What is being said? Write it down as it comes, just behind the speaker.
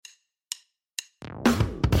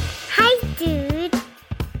Hi, dude.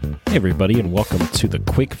 Hey everybody, and welcome to the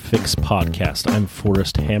Quick Fix Podcast. I'm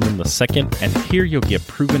Forrest Hammond II, and here you'll get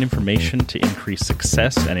proven information to increase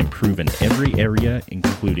success and improve in every area,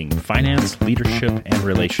 including finance, leadership, and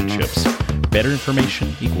relationships. Better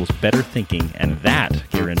information equals better thinking, and that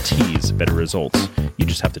guarantees better results. You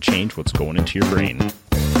just have to change what's going into your brain.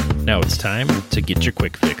 Now it's time to get your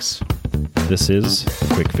Quick Fix. This is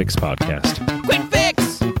the Quick Fix Podcast. Quick Fix!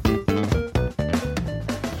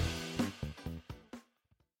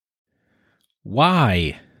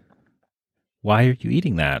 Why? Why are you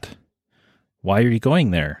eating that? Why are you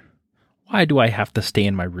going there? Why do I have to stay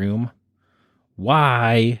in my room?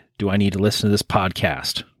 Why do I need to listen to this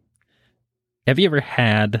podcast? Have you ever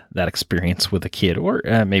had that experience with a kid or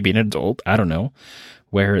maybe an adult, I don't know,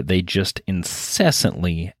 where they just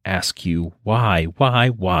incessantly ask you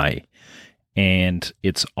why? And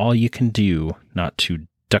it's all you can do not to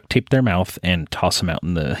duct tape their mouth and toss them out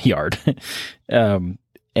in the yard.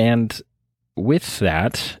 And with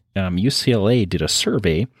that, UCLA did a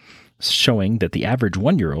survey showing that the average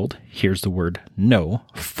 1-year-old hears the word no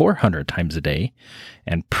 400 times a day,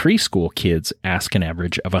 and preschool kids ask an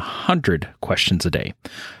average of 100 questions a day.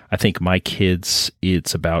 I think my kids,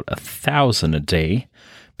 it's about 1,000 a day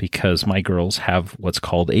because my girls have what's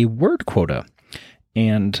called a word quota,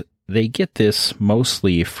 and they get this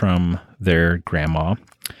mostly from their grandma,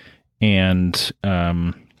 and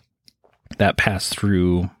that passed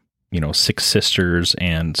through 6 sisters.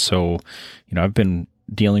 And so, I've been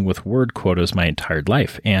dealing with word quotas my entire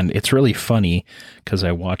life. And it's really funny because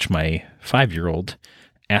I watch my 5-year-old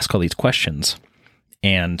ask all these questions.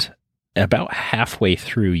 And about halfway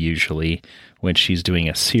through, usually, when she's doing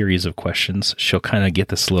a series of questions, she'll kind of get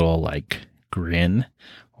this little grin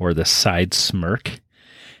or the side smirk.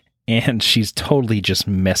 And she's totally just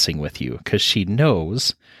messing with you because she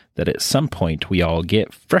knows that at some point we all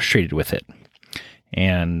get frustrated with it.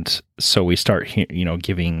 And so we start,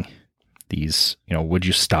 giving these, would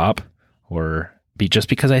you stop? Or just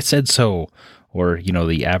because I said so. Or,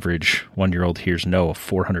 the average 1-year-old hears no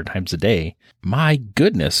 400 times a day. My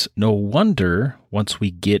goodness, no wonder once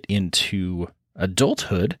we get into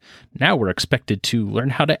adulthood, now we're expected to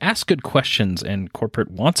learn how to ask good questions, and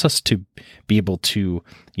corporate wants us to be able to,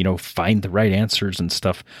 find the right answers and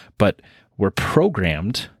stuff. But we're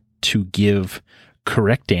programmed to give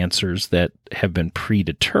correct answers that have been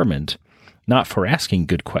predetermined, not for asking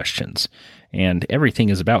good questions. And everything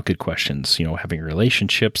is about good questions, having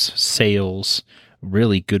relationships, sales,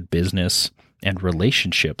 really good business, and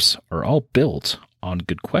relationships are all built on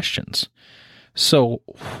good questions. So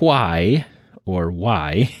why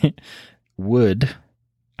would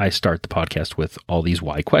I start the podcast with all these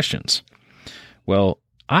why questions? Well,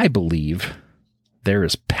 I believe there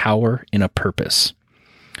is power in a purpose.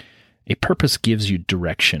 A purpose gives you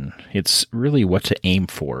direction. It's really what to aim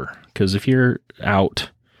for. Because if you're out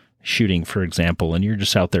shooting, for example, and you're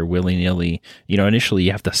just out there willy-nilly, initially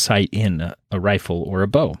you have to sight in a rifle or a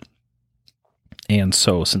bow. And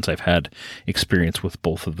so since I've had experience with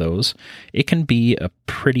both of those, it can be a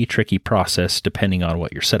pretty tricky process depending on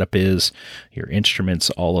what your setup is, your instruments,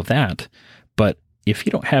 all of that. But if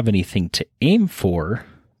you don't have anything to aim for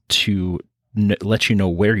to let you know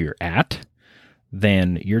where you're at,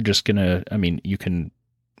 then you're just going to, you can,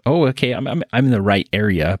 okay, I'm in the right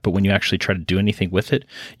area, but when you actually try to do anything with it,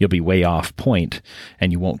 you'll be way off point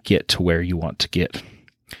and you won't get to where you want to get.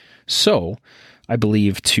 So I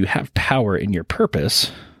believe to have power in your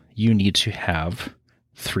purpose, you need to have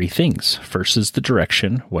 3 things. First is the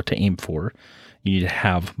direction, what to aim for. You need to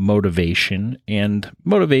have motivation, and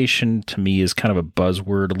motivation to me is kind of a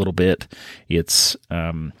buzzword a little bit. It's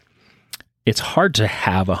hard to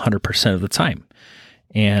have 100% of the time.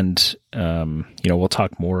 And, we'll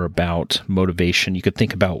talk more about motivation. You could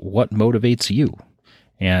think about what motivates you,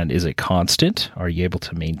 and is it constant? Are you able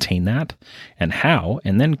to maintain that, and how?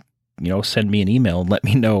 And then, send me an email and let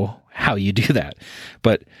me know how you do that.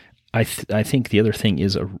 But I think the other thing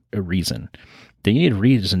is a reason. That you need a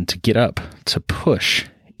reason to get up, to push,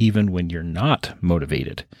 even when you're not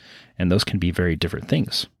motivated. And those can be very different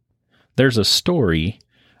things. There's a story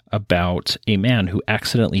about a man who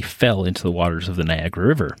accidentally fell into the waters of the Niagara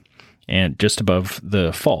River and just above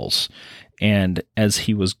the falls. And as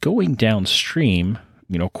he was going downstream,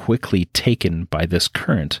 quickly taken by this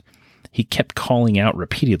current, he kept calling out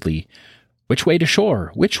repeatedly, "Which way to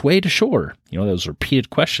shore? Which way to shore?" Those repeated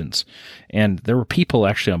questions. And there were people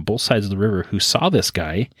actually on both sides of the river who saw this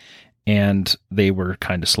guy, and they were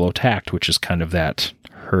kind of slow to act, which is kind of that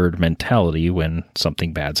herd mentality when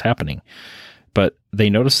something bad's happening. But they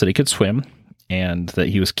noticed that he could swim and that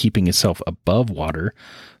he was keeping himself above water.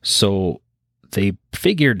 So they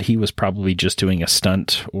figured he was probably just doing a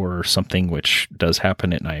stunt or something, which does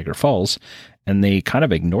happen at Niagara Falls, and they kind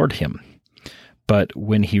of ignored him. But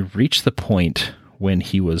when he reached the point when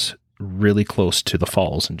he was really close to the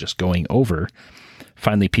falls and just going over,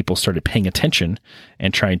 finally people started paying attention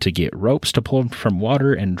and trying to get ropes to pull him from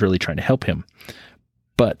water and really trying to help him.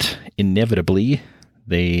 But inevitably,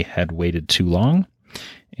 they had waited too long,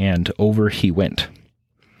 and over he went.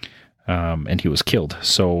 And he was killed.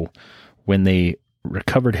 So when they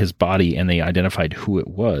recovered his body and they identified who it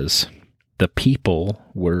was, the people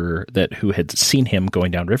who had seen him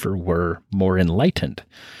going downriver were more enlightened,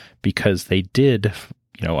 because they did,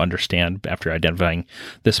 understand after identifying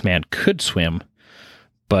this man could swim,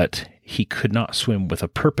 but he could not swim with a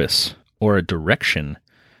purpose or a direction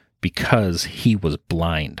because he was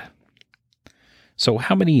blind. So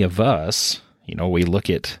how many of us, we look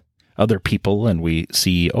at other people and we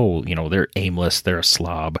see, they're aimless, they're a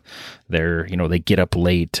slob, they get up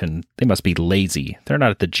late and they must be lazy. They're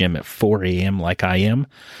not at the gym at 4 a.m. like I am,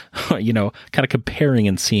 kind of comparing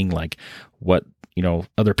and seeing like what,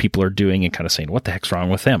 other people are doing and kind of saying, what the heck's wrong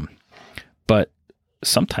with them? But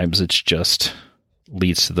sometimes it's just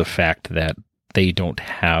leads to the fact that they don't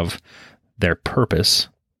have their purpose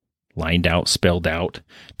lined out, spelled out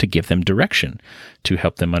to give them direction, to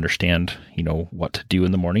help them understand, what to do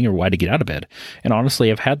in the morning or why to get out of bed. And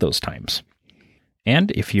honestly, I've had those times.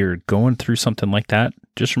 And if you're going through something like that,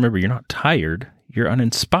 just remember you're not tired, you're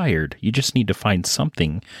uninspired. You just need to find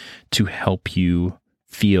something to help you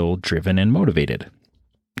feel driven and motivated.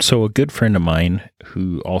 So a good friend of mine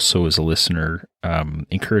who also is a listener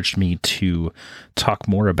encouraged me to talk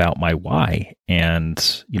more about my why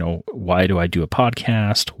and, why do I do a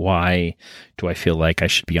podcast? Why do I feel like I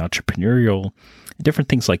should be entrepreneurial? Different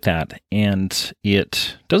things like that. And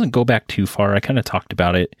it doesn't go back too far. I kind of talked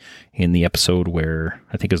about it in the episode where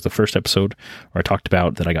I think it was the first episode where I talked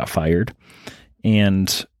about that I got fired.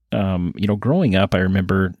 And, growing up, I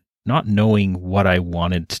remember not knowing what I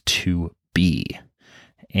wanted to be.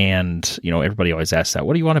 And, everybody always asks that,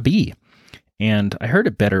 what do you want to be? And I heard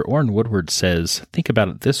it better. Orrin Woodward says, think about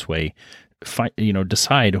it this way,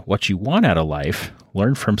 decide what you want out of life,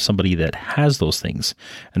 learn from somebody that has those things,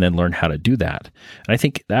 and then learn how to do that. And I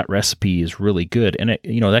think that recipe is really good. And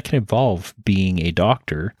that can involve being a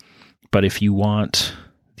doctor. But if you want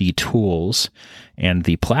the tools and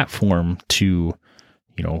the platform to,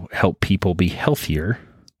 help people be healthier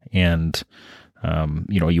and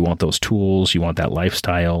you want those tools, you want that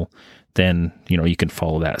lifestyle, then, you can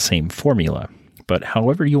follow that same formula. But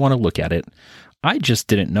however you want to look at it, I just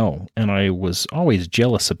didn't know. And I was always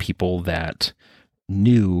jealous of people that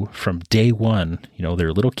knew from day one,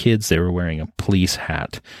 they're little kids, they were wearing a police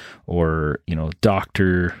hat or,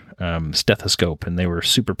 doctor stethoscope, and they were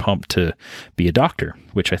super pumped to be a doctor,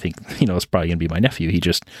 which I think, is probably going to be my nephew. He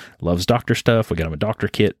just loves doctor stuff. We got him a doctor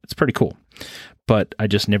kit. It's pretty cool. But I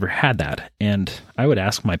just never had that. And I would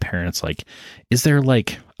ask my parents, like, is there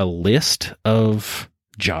like a list of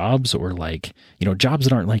jobs or like, jobs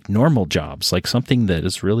that aren't like normal jobs, like something that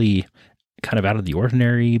is really kind of out of the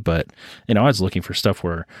ordinary? But, I was looking for stuff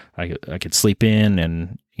where I could sleep in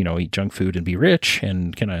and, eat junk food and be rich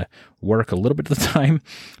and kind of work a little bit of the time.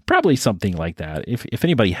 Probably something like that. If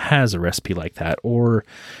anybody has a recipe like that, or,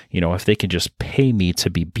 if they can just pay me to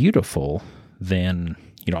be beautiful, then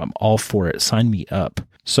I'm all for it. Sign me up.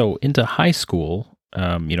 So into high school,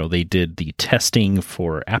 they did the testing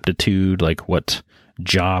for aptitude, like what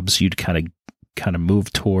jobs you'd kind of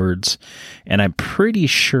move towards. And I'm pretty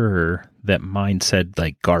sure that mine said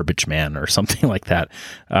like garbage man or something like that,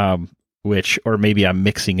 or maybe I'm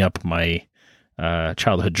mixing up my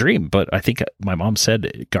childhood dream, but I think my mom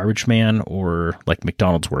said garbage man or like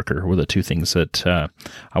McDonald's worker were the two things that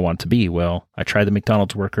I want to be. Well, I tried the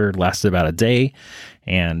McDonald's worker, lasted about a day,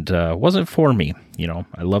 and wasn't for me.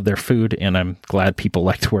 I love their food, and I'm glad people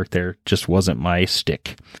like to work there. Just wasn't my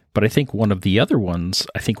stick. But I think one of the other ones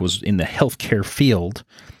was in the healthcare field.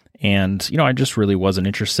 And, I just really wasn't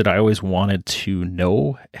interested. I always wanted to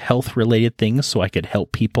know health-related things so I could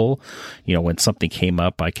help people. When something came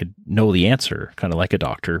up, I could know the answer, kind of like a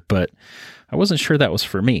doctor. But I wasn't sure that was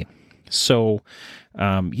for me. So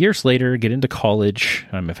years later, get into college.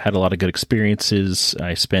 I've had a lot of good experiences.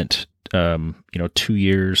 I spent, 2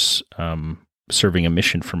 years serving a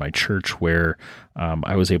mission for my church where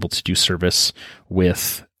I was able to do service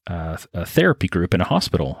with a therapy group in a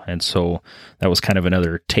hospital. And so that was kind of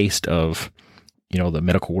another taste of, the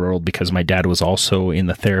medical world, because my dad was also in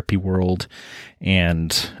the therapy world.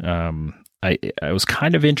 And I was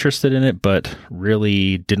kind of interested in it, but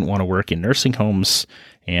really didn't want to work in nursing homes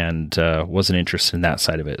and wasn't interested in that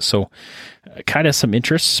side of it. So kind of some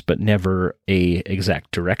interests, but never a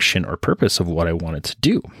exact direction or purpose of what I wanted to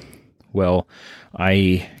do. Well,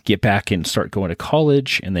 I get back and start going to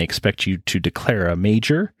college, and they expect you to declare a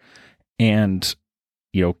major and,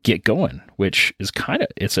 get going, which is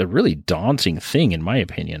it's a really daunting thing in my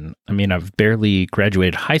opinion. I mean, I've barely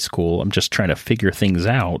graduated high school. I'm just trying to figure things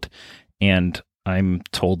out. And I'm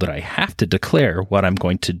told that I have to declare what I'm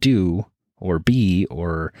going to do or be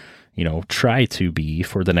or, try to be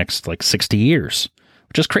for the next 60 years,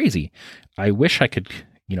 which is crazy. I wish I could,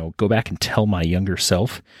 go back and tell my younger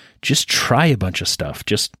self, just try a bunch of stuff,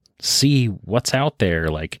 just see what's out there.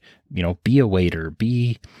 Be a waiter,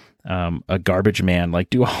 be a garbage man,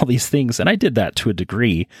 do all these things. And I did that to a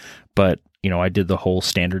degree, but, I did the whole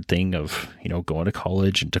standard thing of, going to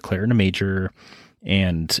college and declaring a major.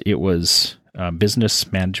 And it was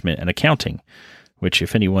business management and accounting, which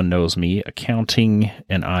if anyone knows me, accounting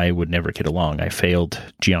and I would never get along. I failed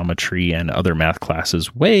geometry and other math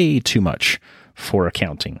classes way too much for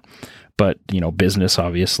accounting. But, business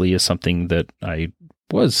obviously is something that I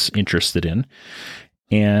was interested in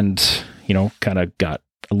and, kind of got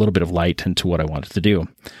a little bit of light into what I wanted to do.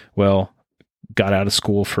 Well, got out of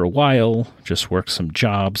school for a while, just worked some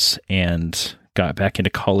jobs and got back into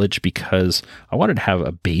college because I wanted to have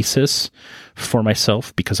a basis for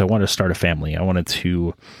myself because I wanted to start a family. I wanted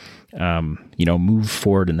to, move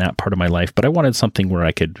forward in that part of my life, but I wanted something where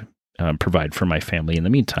I could provide for my family in the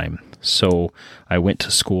meantime. So I went to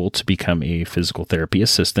school to become a physical therapy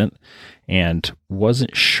assistant and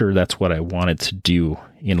wasn't sure that's what I wanted to do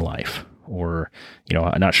in life, or,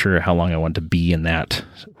 I'm not sure how long I wanted to be in that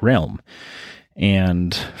realm.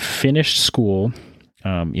 And finished school,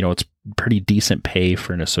 it's pretty decent pay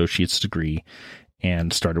for an associate's degree,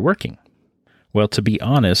 and started working. Well, to be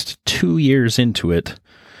honest, 2 years into it,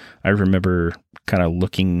 I remember kind of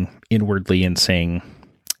looking inwardly and saying,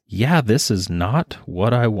 yeah, this is not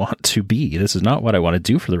what I want to be. This is not what I want to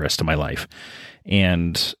do for the rest of my life.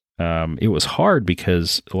 And it was hard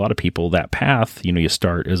because a lot of people, that path, you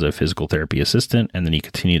start as a physical therapy assistant and then you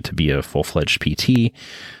continue to be a full-fledged PT.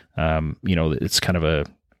 It's kind of a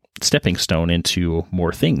stepping stone into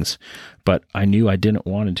more things, but I knew I didn't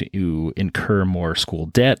want to incur more school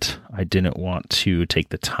debt. I didn't want to take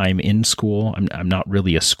the time in school. I'm not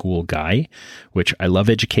really a school guy, which I love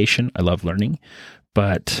education. I love learning,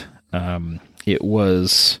 but it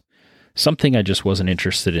was something I just wasn't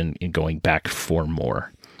interested in going back for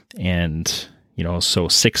more. And, so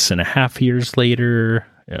 6.5 years later,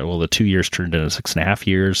 the 2 years turned into 6.5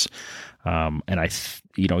 years. And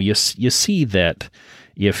you see that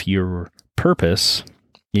if your purpose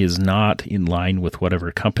is not in line with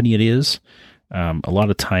whatever company it is, a lot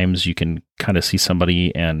of times you can kind of see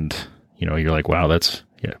somebody and, you're like, wow,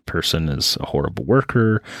 person is a horrible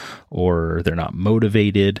worker, or they're not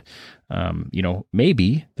motivated.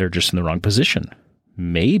 Maybe they're just in the wrong position.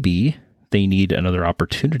 Maybe they need another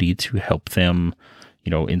opportunity to help them,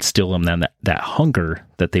 instill in them that hunger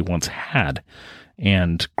that they once had.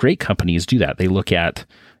 And great companies do that. They look at,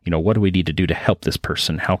 what do we need to do to help this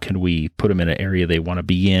person? How can we put them in an area they want to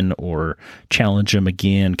be in, or challenge them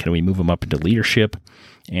again? Can we move them up into leadership?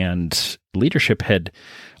 And leadership had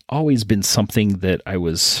always been something that I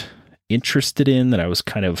was interested in, that I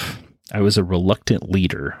was a reluctant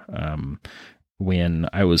leader. When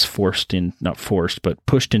I was pushed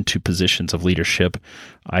into positions of leadership,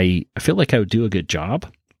 I feel like I would do a good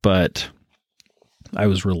job, but I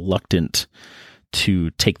was reluctant to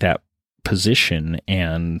take that position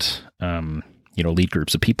and, lead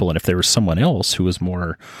groups of people. And if there was someone else who was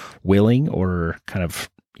more willing or kind of,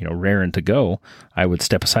 raring to go, I would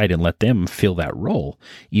step aside and let them fill that role,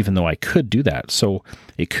 even though I could do that. So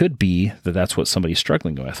it could be that that's what somebody's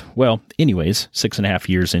struggling with. Well, anyways, 6.5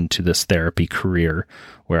 years into this therapy career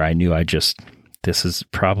where I knew this is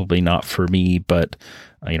probably not for me, but,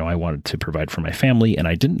 I wanted to provide for my family and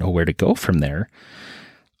I didn't know where to go from there.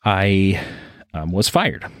 I was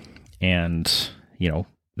fired, and,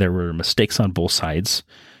 there were mistakes on both sides.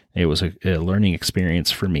 It was a learning experience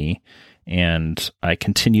for me. And I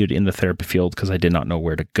continued in the therapy field because I did not know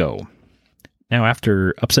where to go. Now,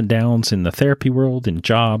 after ups and downs in the therapy world, in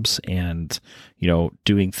jobs, and,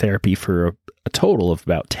 doing therapy for a total of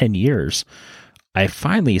about 10 years, I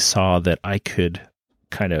finally saw that I could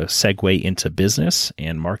kind of segue into business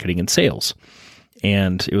and marketing and sales.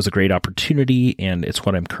 And it was a great opportunity, and it's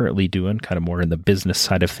what I'm currently doing, kind of more in the business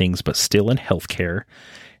side of things, but still in healthcare.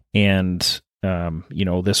 And,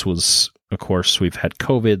 this was, of course, we've had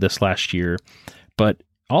COVID this last year, but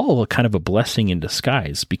all kind of a blessing in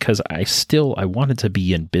disguise because I wanted to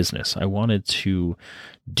be in business. I wanted to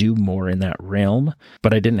do more in that realm,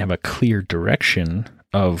 but I didn't have a clear direction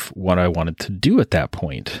of what I wanted to do at that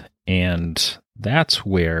point. And that's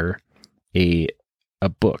where a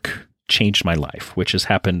book changed my life, which has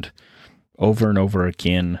happened over and over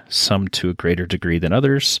again, some to a greater degree than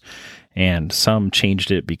others. And some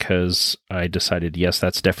changed it because I decided, yes,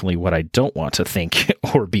 that's definitely what I don't want to think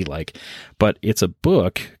or be like. But it's a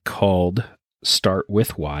book called Start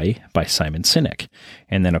With Why by Simon Sinek.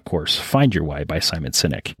 And then, of course, Find Your Why by Simon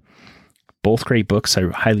Sinek. Both great books. I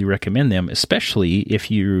highly recommend them, especially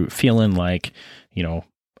if you're feeling like,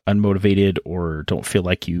 unmotivated or don't feel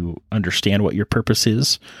like you understand what your purpose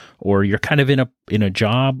is, or you're kind of in a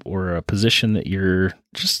job or a position that you're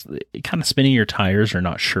just kind of spinning your tires or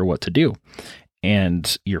not sure what to do.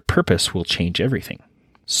 And your purpose will change everything.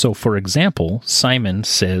 So, for example, Simon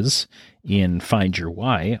says in Find Your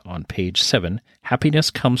Why on page 7, happiness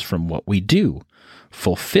comes from what we do.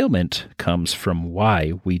 Fulfillment comes from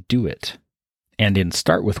why we do it. And in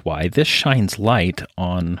Start With Why, this shines light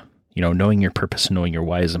on knowing your purpose and knowing your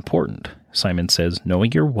why is important. Simon says,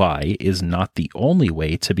 knowing your why is not the only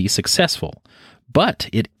way to be successful, but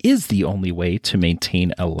it is the only way to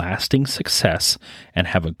maintain a lasting success and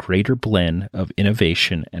have a greater blend of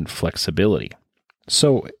innovation and flexibility.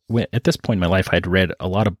 So at this point in my life, I'd read a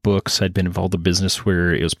lot of books. I'd been involved in business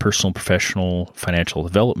where it was personal, professional, financial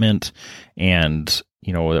development, and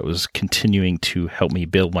that was continuing to help me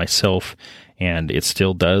build myself, and it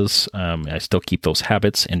still does. I still keep those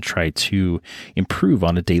habits and try to improve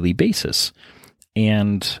on a daily basis.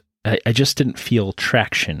 And I just didn't feel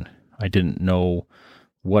traction. I didn't know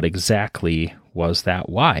what exactly was that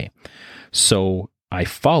why. So I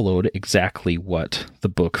followed exactly what the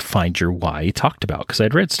book Find Your Why talked about, because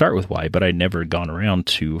I'd read Start With Why, but I'd never gone around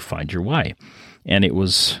to Find Your Why. And it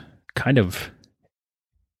was kind of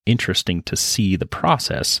interesting to see the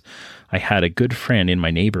process. I had a good friend in my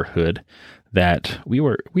neighborhood that we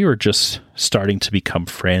were just starting to become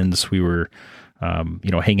friends. We were,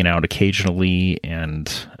 hanging out occasionally,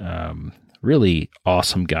 and really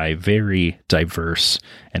awesome guy, very diverse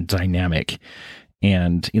and dynamic.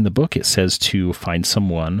 And in the book, it says to find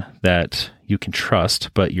someone that you can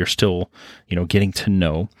trust, but you're still, getting to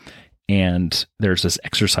know. And there's this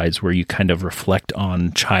exercise where you kind of reflect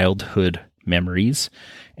on childhood memories,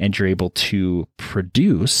 and you're able to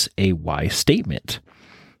produce a why statement.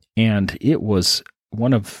 And it was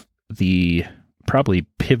one of the probably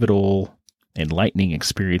pivotal, enlightening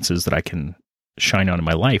experiences that I can shine on in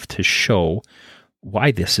my life to show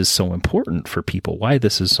why this is so important for people, why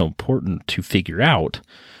this is so important to figure out,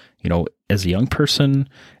 as a young person,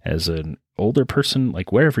 as an older person,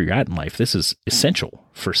 like wherever you're at in life, this is essential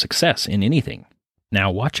for success in anything. Now,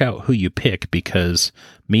 watch out who you pick, because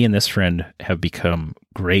me and this friend have become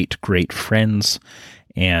great, great friends,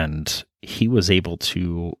 and he was able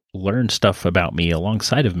to learn stuff about me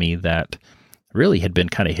alongside of me that really had been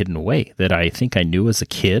kind of hidden away, that I think I knew as a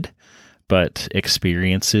kid, but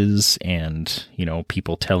experiences and,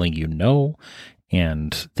 people telling you no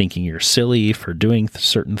and thinking you're silly for doing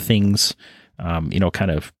certain things,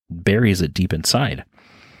 kind of buries it deep inside.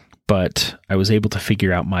 But I was able to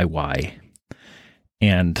figure out my why,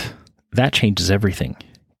 and that changes everything.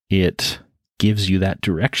 It gives you that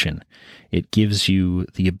direction. It gives you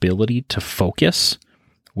the ability to focus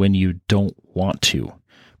when you don't want to,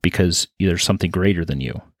 because there's something greater than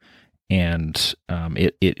you. And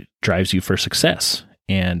it drives you for success.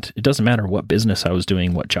 And it doesn't matter what business I was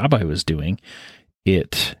doing, what job I was doing.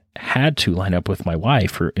 It had to line up with my why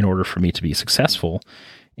in order for me to be successful.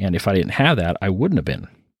 And if I didn't have that, I wouldn't have been.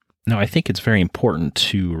 Now, I think it's very important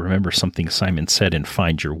to remember something Simon said in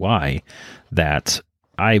Find Your Why, that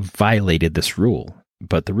I violated this rule.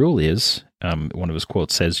 But the rule is, one of his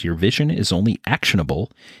quotes says, your vision is only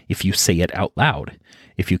actionable if you say it out loud.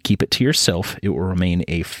 If you keep it to yourself, it will remain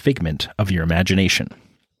a figment of your imagination.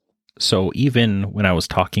 So even when I was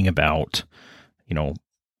talking about,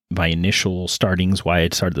 my initial startings, why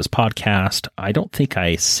I'd started this podcast, I don't think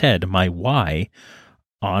I said my why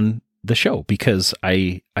on the show, because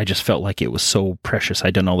I just felt like it was so precious.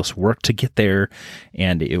 I'd done all this work to get there,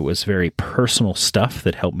 and it was very personal stuff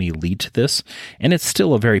that helped me lead to this. And it's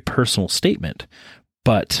still a very personal statement,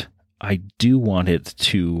 but I do want it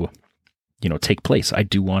to, take place. I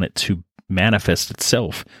do want it to manifest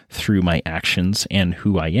itself through my actions and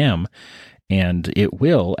who I am. And it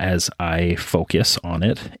will, as I focus on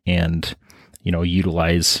it and,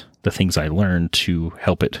 utilize the things I learned to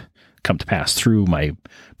help it come to pass through my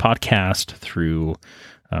podcast, through,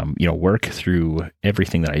 work, through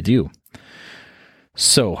everything that I do.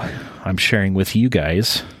 So I'm sharing with you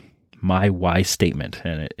guys my why statement,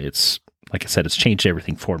 and it's, like I said, it's changed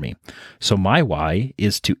everything for me. So my why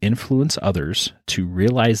is to influence others to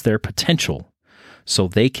realize their potential so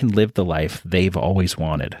they can live the life they've always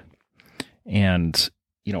wanted. And,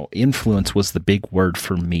 influence was the big word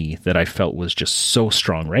for me that I felt was just so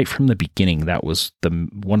strong right from the beginning. That was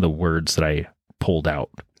one of the words that I pulled out.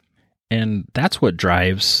 And that's what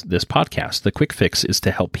drives this podcast. The Quick Fix is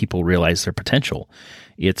to help people realize their potential.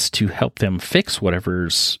 It's to help them fix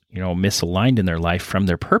whatever's, misaligned in their life from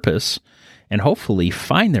their purpose, and hopefully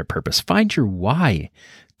find their purpose, find your why,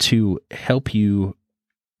 to help you,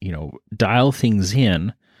 dial things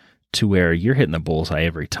in to where you're hitting the bullseye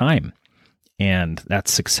every time. And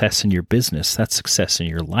that's success in your business. That's success in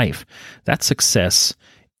your life. That's success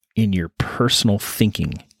in your personal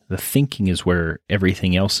thinking. The thinking is where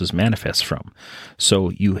everything else is manifest from.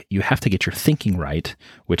 So you have to get your thinking right,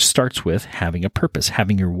 which starts with having a purpose,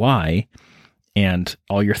 having your why, and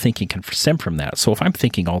all your thinking can stem from that. So if I'm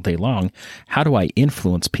thinking all day long, how do I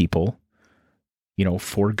influence people,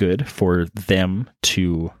 for good, for them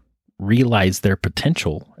to realize their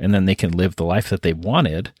potential, and then they can live the life that they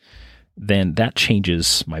wanted, then that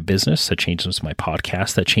changes my business, that changes my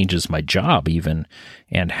podcast, that changes my job even,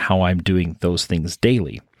 and how I'm doing those things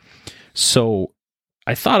daily. So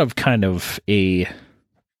I thought of kind of a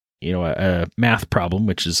math problem,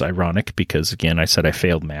 which is ironic because, again, I said I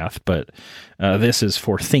failed math, but this is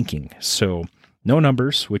for thinking. So no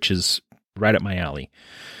numbers, which is right up my alley.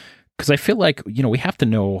 Because I feel like, we have to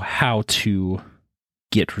know how to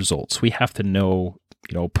get results. We have to know,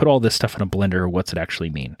 put all this stuff in a blender. What's it actually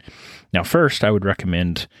mean? Now, first, I would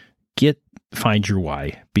recommend find your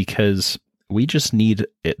why, because we just need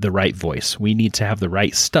the right voice. We need to have the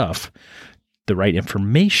right stuff, the right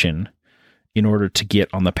information in order to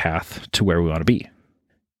get on the path to where we want to be.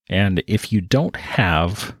 And if you don't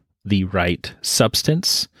have the right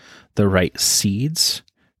substance, the right seeds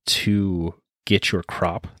to get your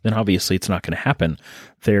crop, then obviously it's not going to happen.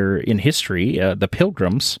 There in history, the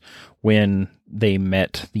Pilgrims, when they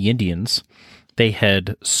met the Indians, they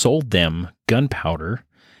had sold them gunpowder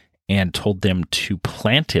and told them to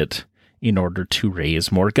plant it in order to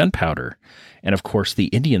raise more gunpowder. And of course, the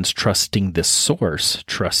Indians, trusting this source,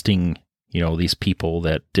 trusting, these people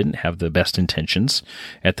that didn't have the best intentions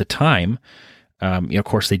at the time, of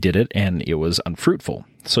course they did it, and it was unfruitful.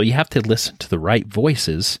 So you have to listen to the right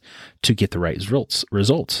voices to get the right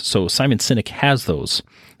results. So Simon Sinek has those.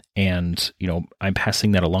 And, I'm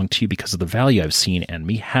passing that along to you because of the value I've seen and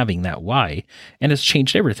me having that why, and it's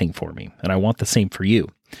changed everything for me. And I want the same for you.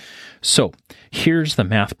 So here's the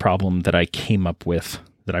math problem that I came up with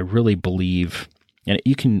that I really believe, and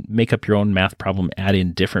you can make up your own math problem, add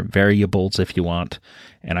in different variables if you want.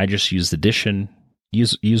 And I just use addition,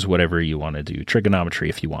 use whatever you want to do, trigonometry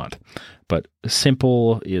if you want. But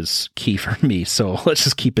simple is key for me. So let's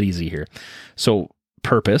just keep it easy here. So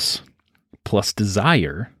purpose plus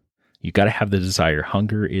desire, you got to have the desire.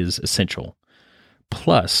 Hunger is essential.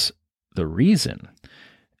 Plus the reason.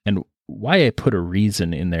 And why I put a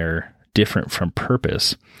reason in there different from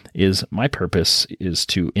purpose is my purpose is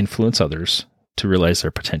to influence others to realize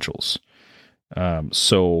their potentials.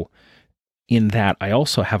 So in that, I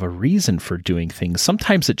also have a reason for doing things.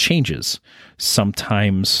 Sometimes it changes.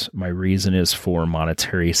 Sometimes my reason is for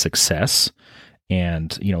monetary success, and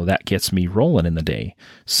that gets me rolling in the day.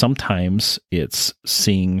 Sometimes it's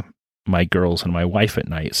seeing my girls and my wife at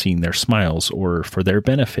night, seeing their smiles, or for their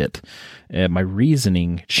benefit. My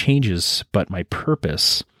reasoning changes, but my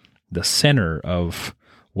purpose, the center of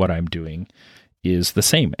what I'm doing, is the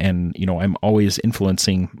same. And, I'm always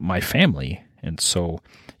influencing my family. And so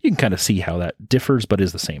you can kind of see how that differs, but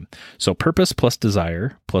is the same. So purpose plus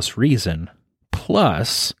desire plus reason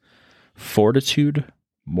plus fortitude,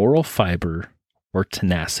 moral fiber, or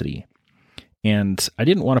tenacity. And I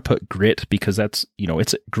didn't want to put grit because that's,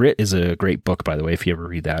 Grit is a great book, by the way, if you ever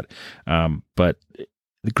read that. But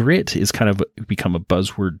grit is kind of become a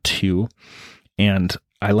buzzword too. And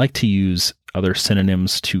I like to use other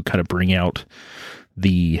synonyms to kind of bring out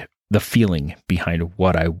the feeling behind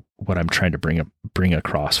what I'm trying to bring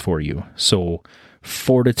across for you. So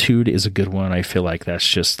fortitude is a good one. I feel like that's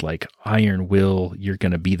just like iron will. You're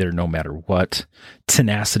going to be there no matter what.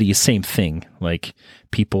 Tenacity, same thing. Like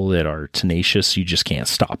people that are tenacious, you just can't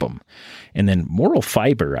stop them. And then moral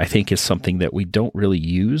fiber, I think, is something that we don't really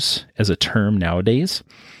use as a term nowadays.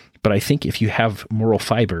 But I think if you have moral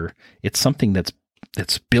fiber, it's something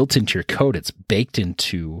that's built into your code. It's baked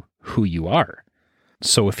into who you are.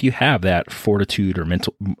 So if you have that fortitude or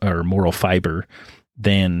mental or moral fiber,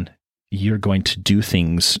 then you're going to do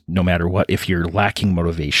things no matter what. If you're lacking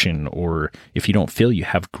motivation, or if you don't feel you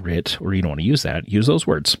have grit, or you don't want to use that, use those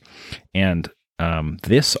words. And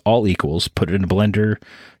this all equals, put it in a blender,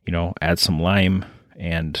 add some lime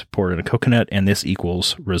and pour it in a coconut, and this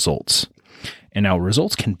equals results. And now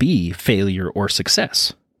results can be failure or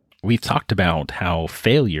success. We've talked about how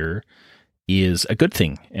failure is a good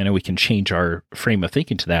thing, and we can change our frame of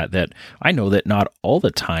thinking to that I know that not all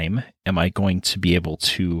the time am I going to be able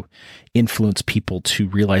to influence people to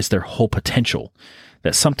realize their whole potential,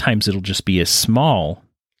 that sometimes it'll just be a small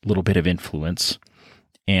little bit of influence,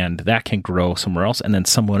 and that can grow somewhere else, and then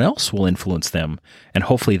someone else will influence them, and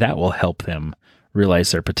hopefully that will help them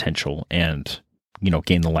realize their potential and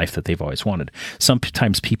gain the life that they've always wanted.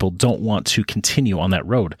 Sometimes people don't want to continue on that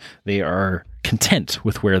road. They are content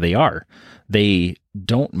with where they are. They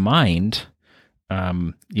don't mind,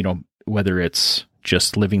 whether it's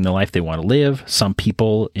just living the life they want to live. Some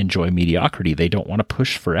people enjoy mediocrity. They don't want to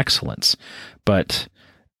push for excellence. But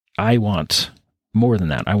I want more than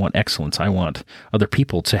that. I want excellence. I want other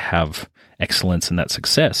people to have excellence and that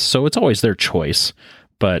success. So it's always their choice.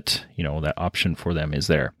 But, that option for them is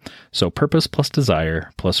there. So purpose plus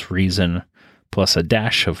desire plus reason plus a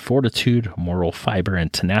dash of fortitude, moral fiber,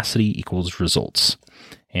 and tenacity equals results.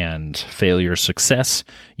 And failure, success,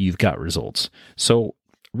 you've got results. So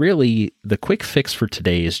really, the quick fix for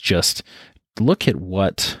today is just look at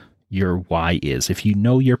what your why is. If you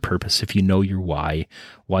know your purpose, if you know your why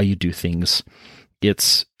you do things,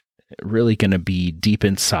 it's really going to be deep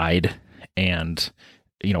inside, and,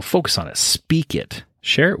 focus on it, speak it.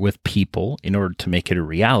 Share it with people in order to make it a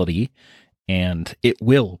reality, and it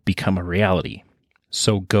will become a reality.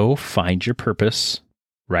 So go find your purpose,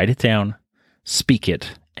 write it down, speak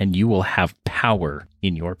it, and you will have power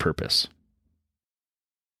in your purpose.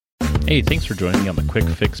 Hey, thanks for joining me on the Quick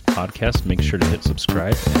Fix podcast. Make sure to hit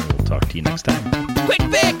subscribe, and we'll talk to you next time. Quick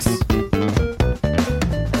Fix!